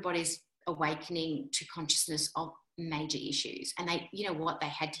everybody's awakening to consciousness of major issues. And they, you know what, they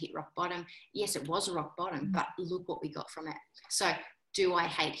had to hit rock bottom. Yes, it was a rock bottom, but look what we got from it. So do I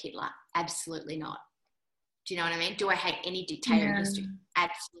hate Hitler? Absolutely not. Do you know what I mean? Do I hate any dictator in history?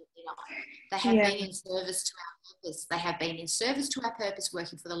 Absolutely not. They have been in service to our purpose. They have been in service to our purpose,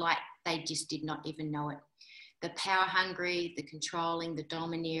 working for the light. They just did not even know it. The power hungry, the controlling, the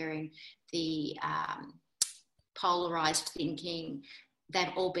domineering, the polarized thinking,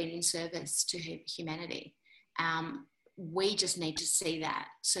 they've all been in service to humanity. We just need to see that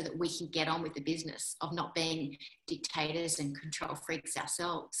so that we can get on with the business of not being dictators and control freaks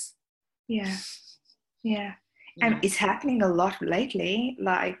ourselves. Yeah. And it's happening a lot lately,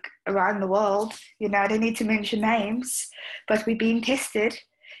 like around the world. You know, I don't need to mention names, but we're being tested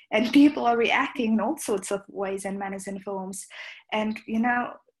and people are reacting in all sorts of ways and manners and forms. And, you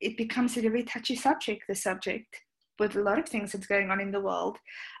know, it becomes a very touchy subject, the subject, with a lot of things that's going on in the world.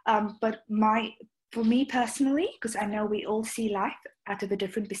 But for me personally, because I know we all see life out of a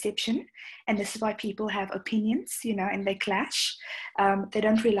different perception, and this is why people have opinions, you know, and they clash. They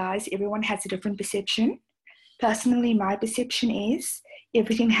don't realize everyone has a different perception. Personally, my perception is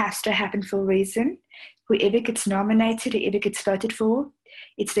everything has to happen for a reason. Whoever gets nominated, whoever gets voted for,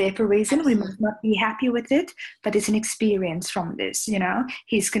 it's there for a reason. Absolutely. We must not be happy with it, but it's an experience from this, you know.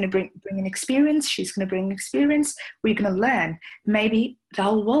 He's going to bring an experience, she's going to bring experience, we're going to learn. Maybe the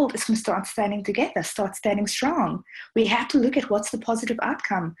whole world is going to start standing together, start standing strong. We have to look at what's the positive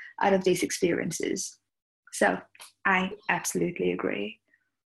outcome out of these experiences. So I absolutely agree.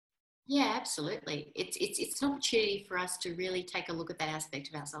 Yeah, absolutely. It's an opportunity for us to really take a look at that aspect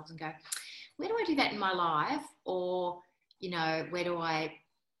of ourselves and go, where do I do that in my life? Or, you know, where do I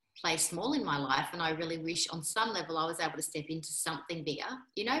play small in my life? And I really wish on some level I was able to step into something bigger,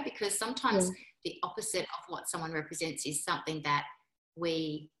 you know, because sometimes the opposite of what someone represents is something that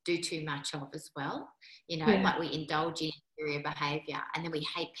we do too much of as well. You know, like we indulge in inferior behaviour, and then we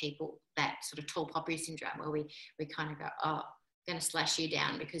hate people, that sort of tall poppy syndrome where we kind of go, oh, going to slash you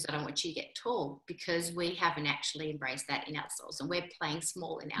down because I don't want you to get tall, because we haven't actually embraced that in ourselves and we're playing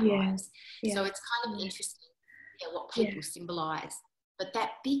small in our lives. So it's kind of interesting what people symbolise. But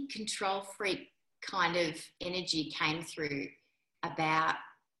that big control freak kind of energy came through about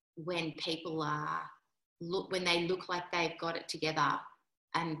when people when they look like they've got it together,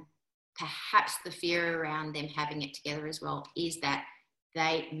 and perhaps the fear around them having it together as well is that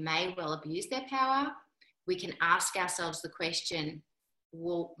they may well abuse their power. We can ask ourselves the question,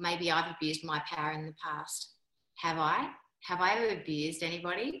 well, maybe I've abused my power in the past. Have I? Have I ever abused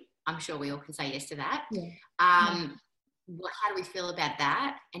anybody? I'm sure we all can say yes to that. How do we feel about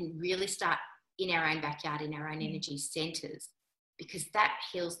that? And really start in our own backyard, in our own energy centres, because that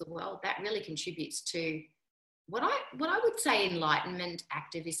heals the world. That really contributes to what I would say enlightenment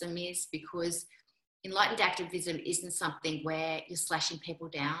activism is, because enlightened activism isn't something where you're slashing people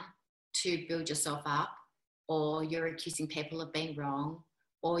down to build yourself up, or you're accusing people of being wrong,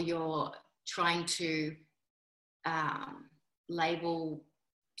 or you're trying to label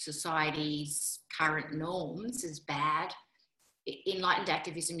society's current norms as bad. Enlightened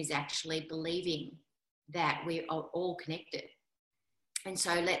activism is actually believing that we are all connected. And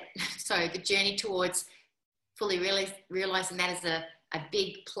so the journey towards fully realising that as a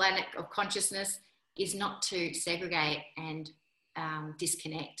big planet of consciousness is not to segregate and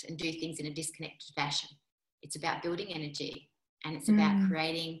disconnect and do things in a disconnected fashion. It's about building energy, and it's about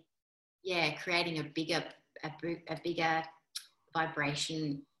creating a bigger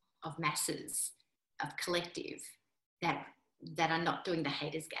vibration of masses, of collective that are not doing the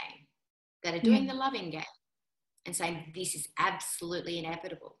haters game, that are doing the loving game, and saying this is absolutely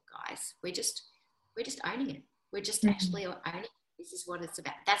inevitable, guys. We're just owning it. We're just actually owning it. This is what it's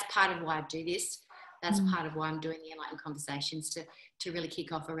about. That's part of why I do this. That's part of why I'm doing the Enlightened Conversations, to really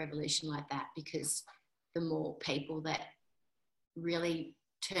kick off a revolution like that, because the more people that really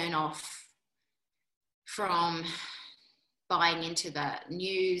turn off from buying into the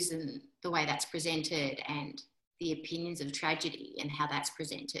news and the way that's presented, and the opinions of tragedy and how that's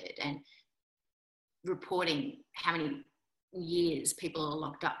presented, and reporting how many years people are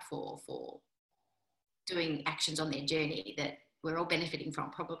locked up for doing actions on their journey that we're all benefiting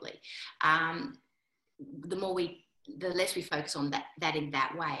from probably. The less we focus on that in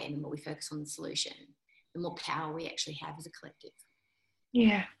that way, and the more we focus on the solution, the more power we actually have as a collective.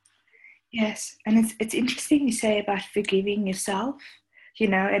 Yeah. Yes. And it's interesting you say about forgiving yourself, you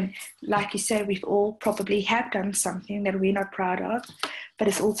know, and like you say, we've all probably have done something that we're not proud of, but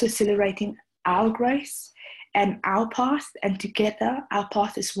it's also celebrating our grace and our path, and together our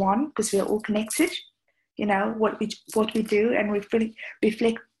path is one, because we're all connected. You know, what we do, and we really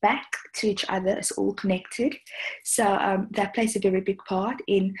reflect back to each other as all connected. So that plays a very big part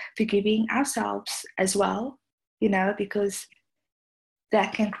in forgiving ourselves as well, you know, because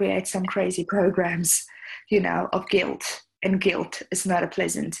that can create some crazy programs, you know, of guilt. And guilt is not a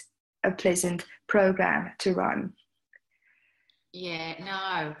pleasant program to run. Yeah,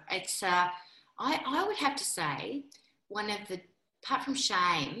 no, it's, I would have to say apart from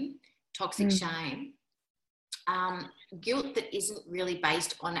shame, toxic shame, guilt that isn't really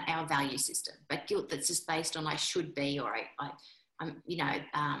based on our value system, but guilt that's just based on I should be, or I'm, you know,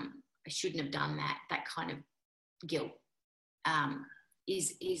 I shouldn't have done that kind of guilt,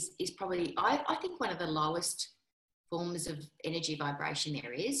 is probably, I think, one of the lowest forms of energy vibration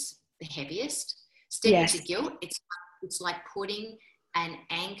there is, the heaviest. Step Yes. into guilt, it's like putting an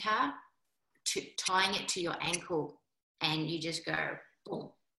anchor, tying it to your ankle, and you just go boom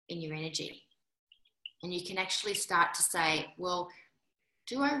in your energy. And you can actually start to say, well,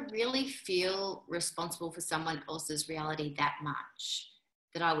 do I really feel responsible for someone else's reality that much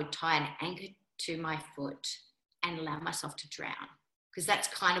that I would tie an anchor to my foot and allow myself to drown? Because that's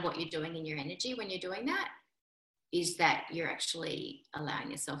kind of what you're doing in your energy when you're doing that, is that you're actually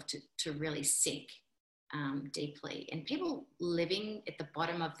allowing yourself to really sink deeply. And people living at the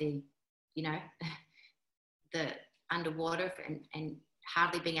bottom of the, you know, the underwater and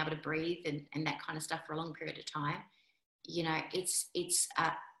hardly being able to breathe and that kind of stuff for a long period of time, you know, it's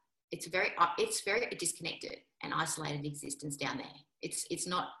very disconnected and isolated existence down there. It's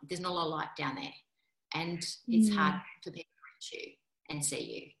not, there's not a lot of light down there, and it's hard for people to reach you and see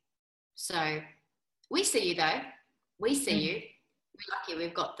you. So we see you though. We see you. We're lucky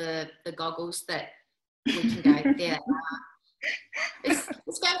we've got the goggles that we can go there. Let's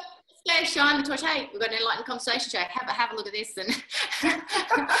go shine the torch. Hey, we've got an enlightened conversation show. Have a look at this, and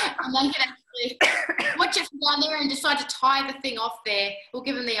and they can actually watch it from down there and decide to tie the thing off there. We'll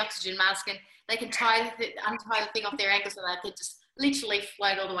give them the oxygen mask, and they can untie the thing off their ankle so they can just literally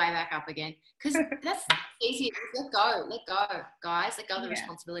float all the way back up again. Because that's easy. Let go, guys. Let go of the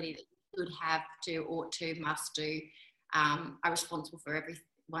responsibility that you could have to, ought to, must do. Are responsible for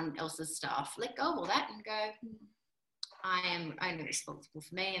everyone else's stuff. Let go of all that and go, I am only responsible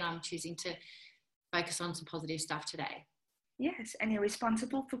for me, and I'm choosing to focus on some positive stuff today. Yes, and you're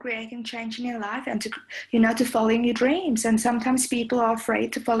responsible for creating change in your life and to following your dreams. And sometimes people are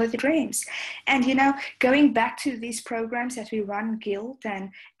afraid to follow the dreams. And, you know, going back to these programs that we run, guilt and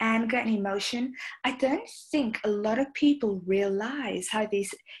anger and emotion, I don't think a lot of people realize how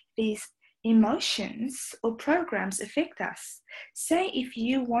these emotions or programs affect us. Say if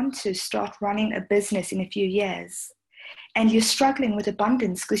you want to start running a business in a few years and you're struggling with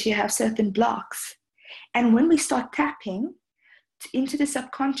abundance because you have certain blocks. And when we start tapping into the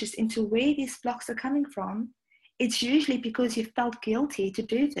subconscious, into where these blocks are coming from, it's usually because you felt guilty to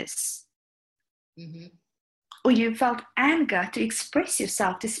do this. Mm-hmm. Or you felt anger to express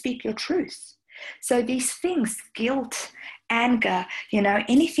yourself, to speak your truth. So these things, guilt, anger, you know,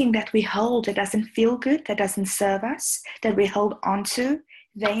 anything that we hold that doesn't feel good, that doesn't serve us, that we hold onto,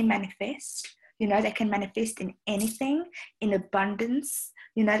 they manifest. You know, they can manifest in anything, in abundance.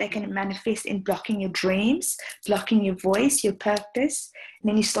 You know, they can manifest in blocking your dreams, blocking your voice, your purpose. And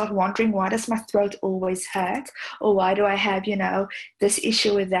then you start wondering, why does my throat always hurt? Or why do I have, you know, this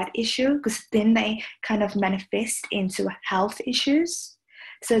issue or that issue? Because then they kind of manifest into health issues.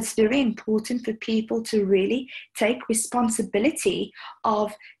 So it's very important for people to really take responsibility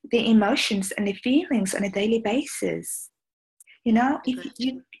of their emotions and their feelings on a daily basis. You know,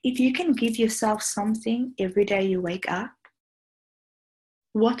 if you can give yourself something every day you wake up,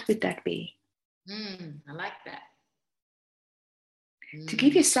 what would that be? I like that. To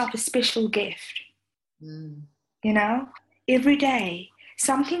give yourself a special gift. You know, every day,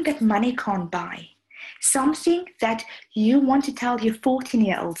 something that money can't buy. Something that you want to tell your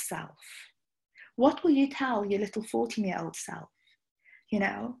 14-year-old self. What will you tell your little 14-year-old self? You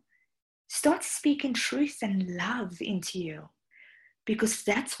know, start speaking truth and love into you, because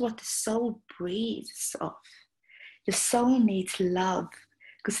that's what the soul breathes of. The soul needs love,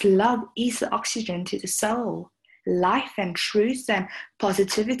 because love is the oxygen to the soul. Life and truth and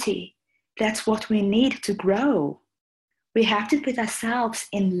positivity, that's what we need to grow. We have to put ourselves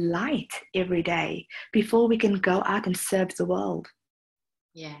in light every day before we can go out and serve the world.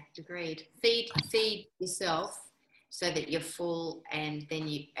 Yeah, agreed. Feed yourself so that you're full, and then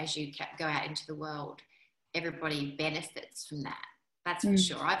as you go out into the world, everybody benefits from that. That's for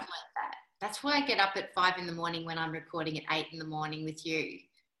sure. I've learned that. That's why I get up at 5 a.m. when I'm recording at 8 a.m. with you,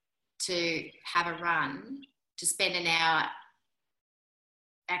 to have a run, to spend an hour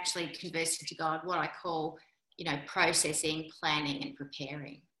actually conversing to God, what I call, you know, processing, planning and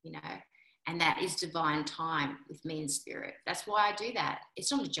preparing. you know, and that is divine time with me and spirit. That's why I do that.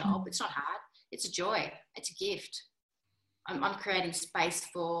 It's not a job. It's not hard. It's a joy. It's a gift. I'm creating space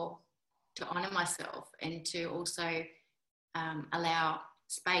to honour myself and to also allow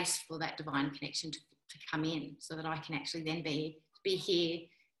space for that divine connection to come in, so that I can actually then be here,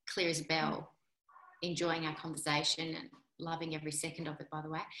 clear as a bell, enjoying our conversation and loving every second of it, by the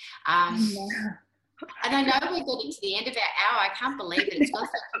way. And I know we're getting to the end of our hour. I can't believe it. It's gone.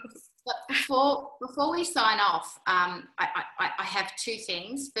 But before we sign off, I have two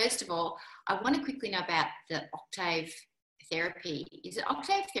things. First of all, I want to quickly know about the octave therapy. Is it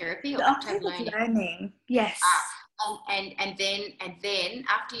octave therapy or the octave learning? Yes. And then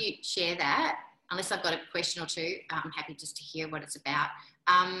after you share that, unless I've got a question or two, I'm happy just to hear what it's about.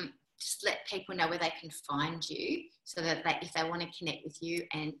 Just let people know where they can find you, so that if they want to connect with you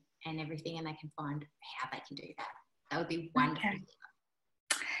and everything, and they can find how they can do that. That would be wonderful. Okay.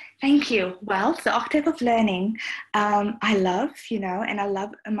 Thank you. Well, the octave of learning, I love, and I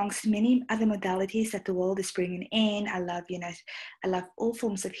love amongst many other modalities that the world is bringing in. I love all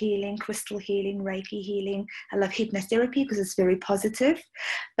forms of healing, crystal healing, Reiki healing. I love hypnotherapy because it's very positive.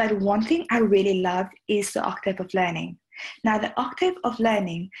 But one thing I really love is the octave of learning. Now, the octave of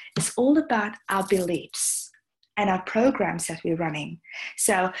learning is all about our beliefs and our programs that we're running.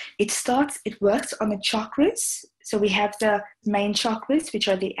 So it works on the chakras. So we have the main chakras, which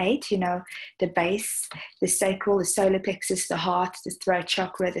are the 8, the base, the sacral, the solar plexus, the heart, the throat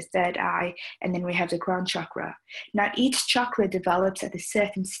chakra, the third eye, and then we have the crown chakra. Now, each chakra develops at a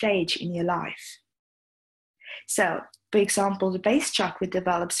certain stage in your life. So, for example, the base chakra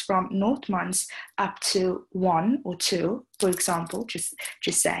develops from 0 months up to 1 or 2, for example, just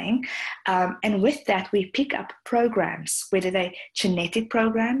saying. And with that, we pick up programs, whether they're genetic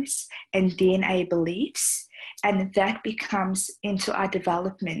programs and DNA beliefs, and that becomes into our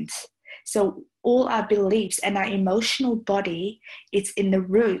development. So all our beliefs and our emotional body, it's in the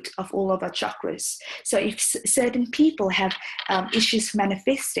root of all of our chakras. So if certain people have issues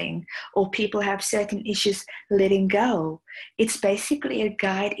manifesting, or people have certain issues letting go, it's basically a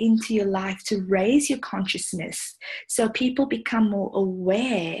guide into your life to raise your consciousness, so people become more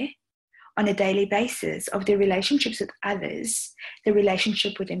aware on a daily basis of their relationships with others, the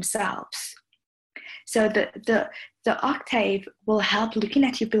relationship with themselves. So the octave will help looking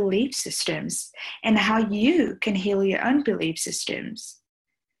at your belief systems and how you can heal your own belief systems.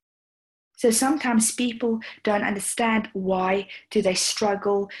 So sometimes people don't understand why do they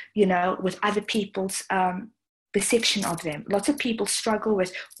struggle, with other people's perception of them. Lots of people struggle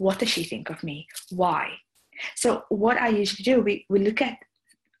with, what does she think of me? Why? So what I usually do, we look at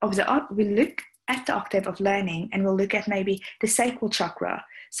the octave of learning, and we'll look at maybe the sacral chakra.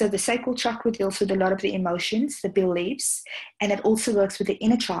 So the sacral chakra deals with a lot of the emotions, the beliefs, and it also works with the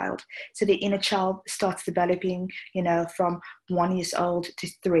inner child. So the inner child starts developing, from 1 year old to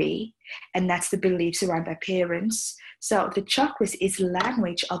 3, and that's the beliefs around our parents. So the chakras is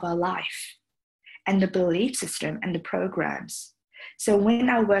language of our life and the belief system and the programs. So when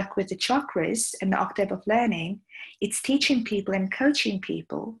I work with the chakras and the octave of learning, it's teaching people and coaching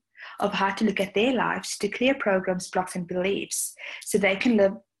people of how to look at their lives to clear programs, blocks, and beliefs, so they can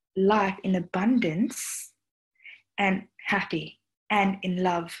live life in abundance and happy and in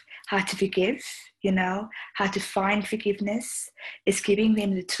love. How to forgive, how to find forgiveness, is giving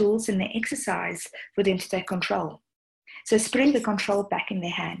them the tools and the exercise for them to take control. So it's putting the control back in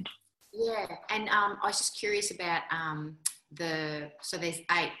their hand. Yeah, and I was just curious about so there's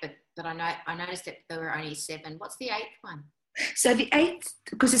 8, but I noticed that there were only 7. What's the 8th one? So the 8th,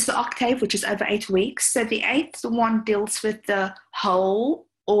 because it's the octave, which is over 8 weeks. So the 8th one deals with the whole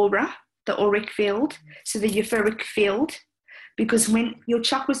aura, the auric field, so the euphoric field, because when your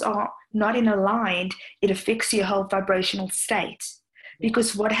chakras are not in aligned, it affects your whole vibrational state.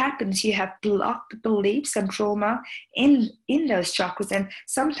 Because what happens, you have blocked beliefs and trauma in those chakras, and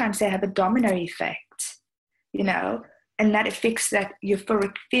sometimes they have a domino effect, and that affects that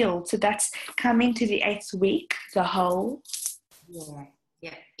euphoric field. So that's coming to the 8th week, the whole.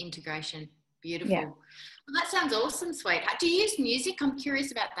 Yeah, integration. Beautiful. Yeah. Well, that sounds awesome, sweet. Do you use music? I'm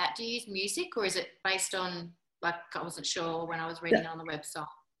curious about that. Do you use music, or is it based on, I wasn't sure when I was reading it on the website.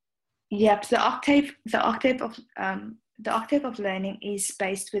 Yep, the octave of learning is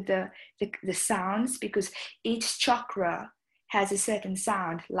based with the sounds, because each chakra has a certain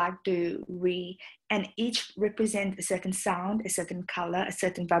sound, like do, re, and each represent a certain sound, a certain color, a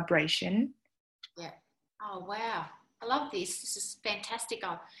certain vibration. Yeah. Oh, wow. I love this. This is fantastic.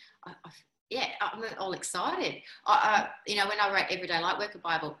 I'm all excited. When I wrote Everyday Lightworker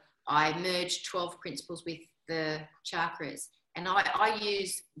Bible, I merged 12 principles with the chakras, And I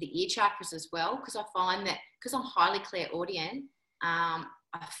use the ear chakras as well, because I find that because I'm highly clairaudient, I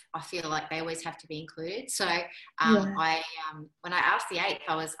feel like they always have to be included. So when I asked the eighth,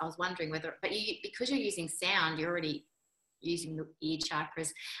 I was wondering whether, but because you're using sound, you're already using the ear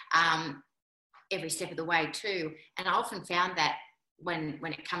chakras every step of the way too. And I often found that when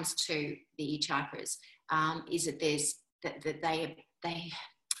it comes to the ear chakras, is that they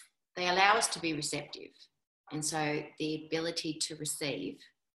allow us to be receptive. And so the ability to receive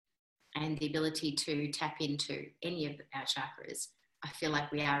and the ability to tap into any of our chakras, I feel like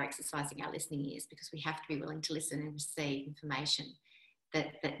we are exercising our listening ears, because we have to be willing to listen and receive information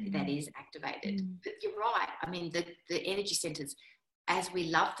that is activated. But you're right. I mean, the energy centers, as we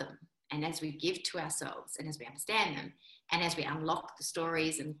love them and as we give to ourselves and as we understand them and as we unlock the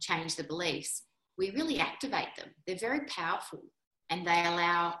stories and change the beliefs, we really activate them. They're very powerful, and they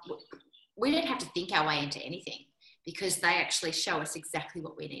allow, we don't have to think our way into anything, because they actually show us exactly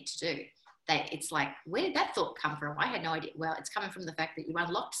what we need to do. It's like, where did that thought come from? I had no idea. Well, it's coming from the fact that you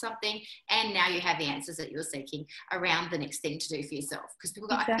unlocked something, and now you have the answers that you're seeking around the next thing to do for yourself. Because people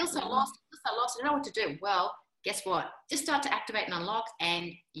go, I feel so lost, I don't know what to do. Well, guess what? Just start to activate and unlock,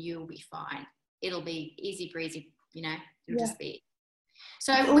 and you'll be fine. It'll be easy breezy, it'll just be.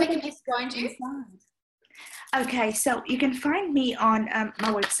 So where can people find you? Okay, so you can find me on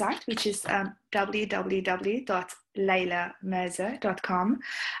my website, which is www.leilahmirza.com.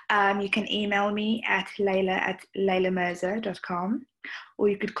 You can email me at leila@leilahmirza.com, or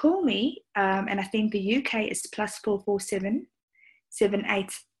you could call me, and I think the UK is +447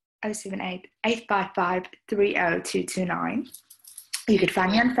 78 855 30229. You could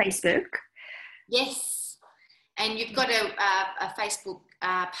find me on Facebook. Yes, and you've got a Facebook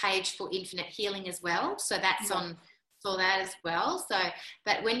page for Infinite Healing as well, so that's on for that as well. So,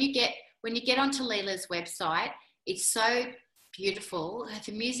 but when you get onto Leilah's website, it's so beautiful.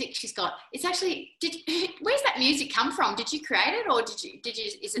 The music she's got, it's actually, where's that music come from? Did you create it, or did you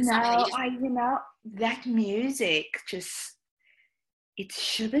is it something that you just... that music just, it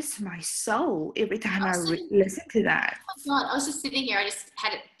shivers my soul every time I listen to that. Oh God, I was just sitting here, I just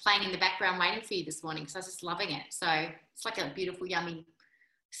had it playing in the background waiting for you this morning, because I was just loving it. So it's like a beautiful, yummy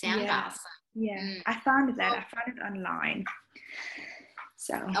sound bath. I found it online.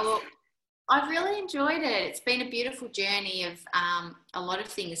 So I've really enjoyed it. It's been a beautiful journey of a lot of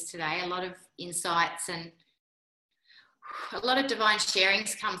things today, a lot of insights, and a lot of divine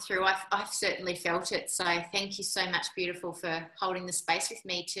sharings come through. I've certainly felt it. So thank you so much, beautiful, for holding the space with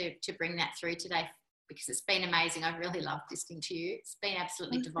me to bring that through today, because it's been amazing. I've really loved listening to you. It's been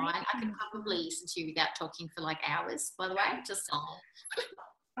absolutely divine. I could probably listen to you without talking for like hours, by the way. Just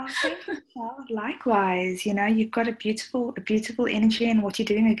Oh, thank you, child. Likewise, you've got a beautiful energy, and what you're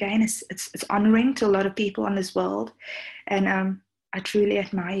doing again is it's honoring to a lot of people in this world, and I truly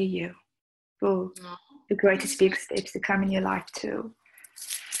admire you for the greatest big steps to come in your life too.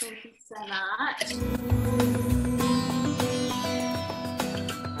 Thank you so much.